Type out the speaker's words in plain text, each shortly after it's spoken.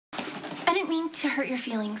didn't mean to hurt your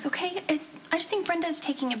feelings, okay? I just think Brenda is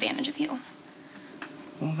taking advantage of you.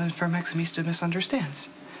 Well, then Fair Maximista misunderstands.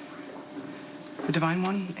 The Divine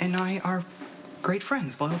One and I are great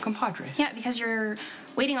friends, loyal compadres. Yeah, because you're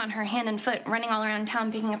waiting on her hand and foot, running all around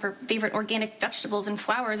town, picking up her favorite organic vegetables and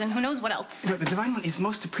flowers and who knows what else. The Divine One is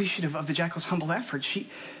most appreciative of the Jackal's humble efforts.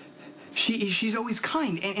 She's always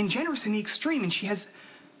kind and generous in the extreme, and she has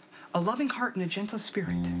a loving heart and a gentle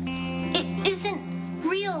spirit. It isn't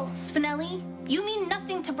real, Spinelli. You mean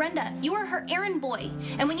nothing to Brenda. You are her errand boy.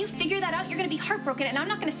 And when you figure that out, you're going to be heartbroken, and I'm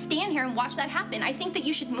not going to stand here and watch that happen. I think that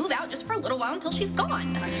you should move out just for a little while until she's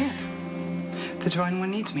gone. I can't. The Divine One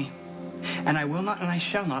needs me. And I will not and I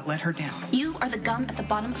shall not let her down. You are the gum at the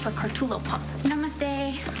bottom of her Cartulo pump.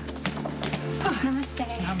 Namaste. Namaste.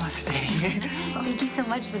 Namaste. Thank you so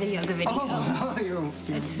much for the yoga video.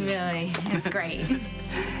 It's great.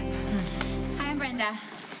 Hi, I'm Brenda.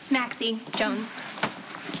 Maxie Jones.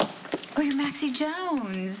 Oh, you're Maxie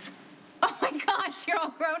Jones. Oh my gosh, you're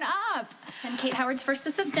all grown up. And Kate Howard's first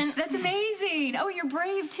assistant. That's amazing. Oh, you're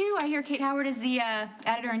brave too. I hear Kate Howard is the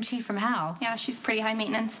editor-in-chief from How. Yeah, she's pretty high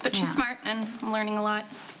maintenance, but she's smart and learning a lot.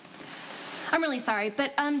 I'm really sorry,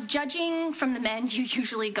 but judging from the men you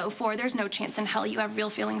usually go for, there's no chance in hell you have real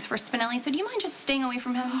feelings for Spinelli, so do you mind just staying away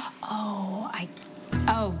from him?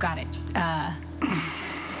 Oh, got it.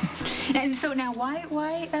 And so now why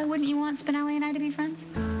wouldn't you want Spinelli and I to be friends?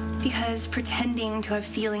 Because pretending to have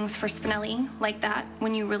feelings for Spinelli like that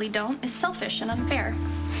when you really don't is selfish and unfair.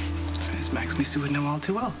 As Maximista would know all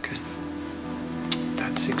too well, because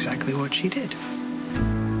that's exactly what she did.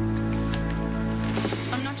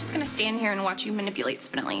 I'm not just gonna stand here and watch you manipulate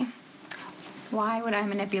Spinelli. Why would I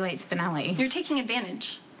manipulate Spinelli? You're taking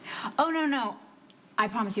advantage. Oh, no. I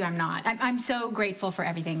promise you I'm not. I'm so grateful for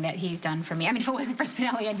everything that he's done for me. I mean, if it wasn't for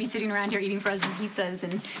Spinelli, I'd be sitting around here eating frozen pizzas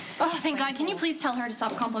and... Oh, thank God. Can you please tell her to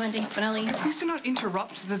stop complimenting Spinelli? Please do not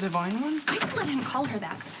interrupt the Divine One. I don't let him call her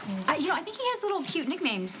that. I think he has little cute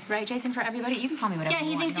nicknames, right, Jason, for everybody? You can call me whatever Yeah,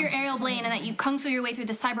 he thinks you're Ariel Blaine and that you kung fu your way through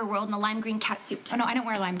the cyber world in a lime green cat suit. Oh, no, I don't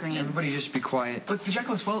wear lime green. Everybody just be quiet. Look, the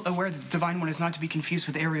Jackal is well aware that the Divine One is not to be confused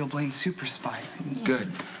with Ariel Blaine's super spy.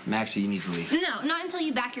 Good. Maxie, you need to leave. No, not until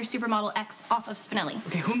you back your supermodel ex off of Spinelli.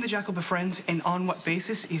 Okay, whom the Jackal befriends and on what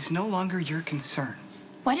basis is no longer your concern.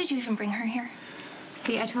 Why did you even bring her here?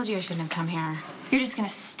 See, I told you I shouldn't have come here. You're just gonna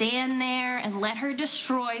stand there and let her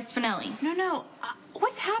destroy Spinelli. No.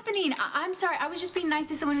 What's happening? I'm sorry. I was just being nice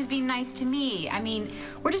to someone who's being nice to me. I mean,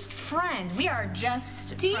 we're just friends. We are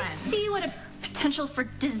just Do you friends. see what a potential for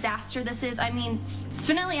disaster this is? I mean,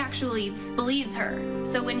 Spinelli actually believes her.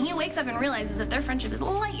 So when he wakes up and realizes that their friendship is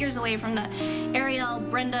light years away from the Ariel,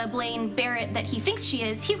 Brenda, Blaine, Barrett that he thinks she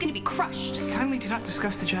is, he's gonna be crushed. Kindly do not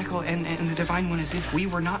discuss the Jackal and the Divine One as if we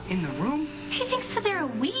were not in the room. He thinks that they're a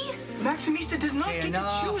we? Maximista does not get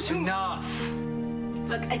to choose who... Enough.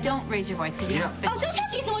 Look, don't raise your voice, because you know Spinelli... Oh, don't tell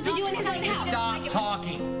Jason what to do in his own house. Stop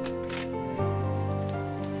talking.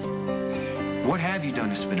 What have you done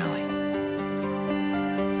to Spinelli?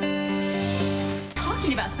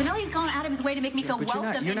 Talking about Spinelli's gone out of his way to make me feel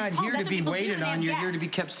welcome. You're not here to be waited on. You're here to be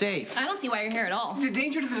kept. kept safe. I don't see why you're here at all. The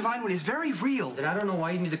danger to the Divine One is very real. Then I don't know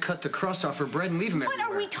why you need to cut the crust off her bread and leave him What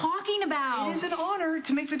everywhere. are we talking about? It is an honor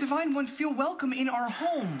to make the Divine One feel welcome in our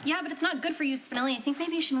home. Yeah, but it's not good for you, Spinelli. I think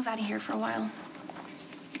maybe you should move out of here for a while.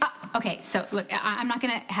 Okay, so look, I'm not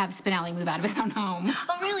gonna have Spinelli move out of his own home.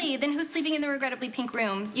 Oh, really? Then who's sleeping in the regrettably pink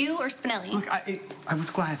room? You or Spinelli? Look, I was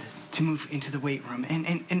glad to move into the weight room. And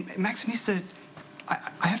Maximista,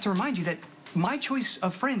 I have to remind you that my choice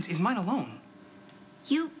of friends is mine alone.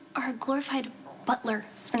 You are a glorified butler,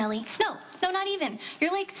 Spinelli. No, not even.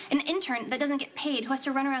 You're like an intern that doesn't get paid, who has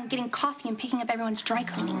to run around getting coffee and picking up everyone's dry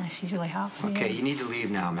cleaning. Oh, she's really hot for you. Okay, you need to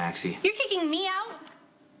leave now, Maxie. You're kicking me out?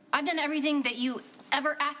 I've done everything that you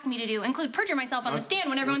ever asked me to do, include perjure myself on the stand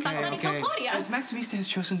when everyone thought Sonny killed Claudia. As Maximista has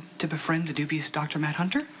chosen to befriend the dubious Dr. Matt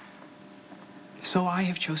Hunter, so I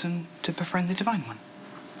have chosen to befriend the Divine One.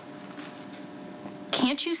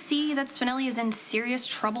 Can't you see that Spinelli is in serious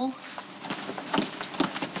trouble?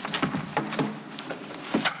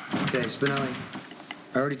 Okay, Spinelli.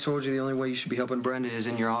 I already told you the only way you should be helping Brenda is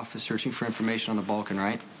in your office searching for information on the Balkan,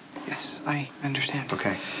 right? Yes, I understand.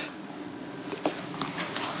 Okay.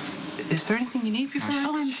 Is there anything you need before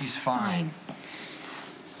I... She's fine.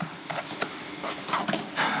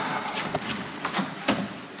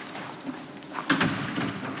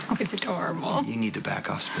 Oh, it's adorable. You need to back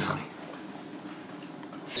off, Spinelli.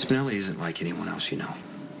 Spinelli isn't like anyone else you know.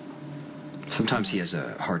 Sometimes he has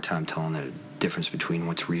a hard time telling the difference between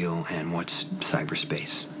what's real and what's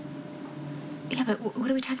cyberspace. Yeah, but what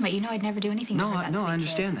are we talking about? You know I'd never do anything. No, I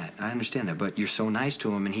understand that. I understand that. But you're so nice to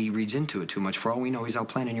him, and he reads into it too much. For all we know, he's out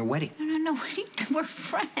planning your wedding. No. no, we're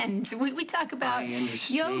friends. We talk about I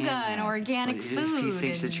understand yoga and that, organic but food. If he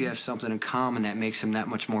thinks that you have something in common, that makes him that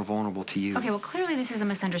much more vulnerable to you. Okay, well, clearly this is a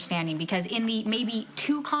misunderstanding because in the maybe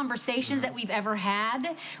 2 conversations that we've ever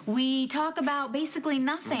had, we talk about basically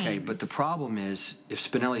nothing. Okay, but the problem is, if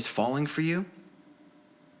Spinelli's falling for you,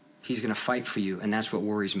 he's going to fight for you, and that's what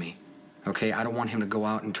worries me. Okay, I don't want him to go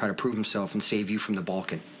out and try to prove himself and save you from the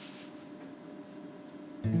Balkan.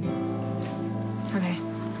 Okay.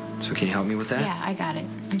 So can you help me with that? Yeah, I got it.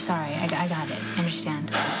 I'm sorry. I got it. I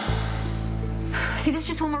understand. See, this is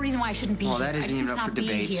just one more reason why I shouldn't be Well, here. that isn't even up for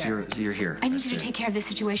debates. You're here. I need That's you to it. take care of this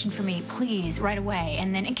situation for me, please, right away.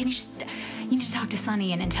 And then, can you just, you need to talk to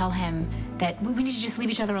Sonny and tell him that we need to just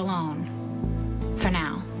leave each other alone. For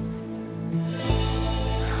now.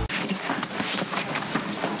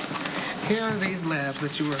 Here are these labs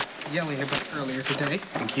that you were yelling about earlier today.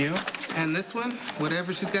 Thank you. And this one,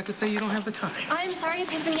 whatever she's got to say, you don't have the time. I'm sorry,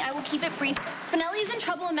 Epiphany. I will keep it brief. Spinelli's in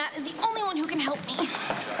trouble, and Matt is the only one who can help me.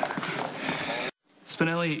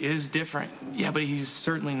 Spinelli is different. Yeah, but he's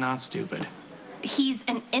certainly not stupid. He's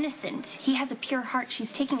an innocent. He has a pure heart.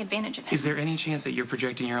 She's taking advantage of him. Is there any chance that you're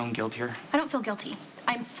projecting your own guilt here? I don't feel guilty.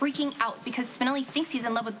 I'm freaking out because Spinelli thinks he's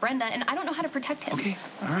in love with Brenda, and I don't know how to protect him. Okay,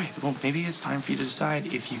 all right. Well, maybe it's time for you to decide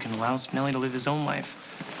if you can allow Spinelli to live his own life.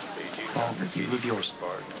 Well, you live yours.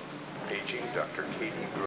 Paging Dr. Katie